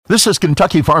This is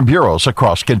Kentucky Farm Bureaus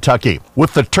across Kentucky.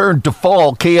 With the turn to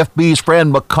fall, KFB's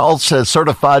Fran McCall says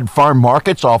certified farm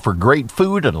markets offer great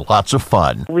food and lots of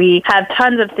fun. We have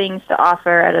tons of things to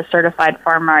offer at a certified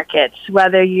farm market.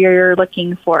 Whether you're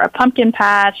looking for a pumpkin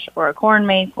patch or a corn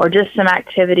maze or just some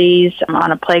activities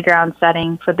on a playground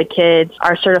setting for the kids,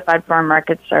 our certified farm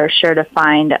markets are sure to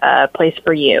find a place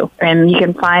for you. And you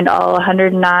can find all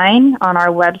 109 on our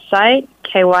website,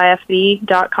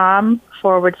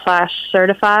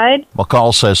 kyfb.com/certified.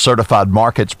 McCall says certified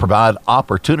markets provide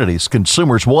opportunities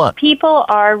consumers want. People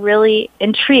are really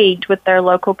intrigued with their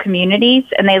local communities,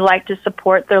 and they like to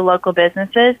support their local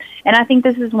businesses. And I think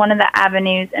this is one of the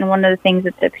avenues and one of the things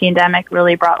that the pandemic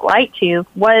really brought light to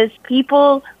was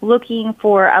people looking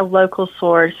for a local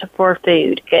source for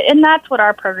food. And that's what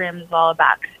our program is all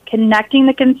about, connecting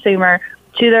the consumer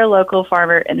to their local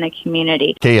farmer in the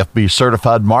community. KFB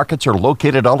certified markets are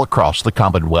located all across the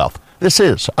Commonwealth. This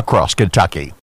is Across Kentucky.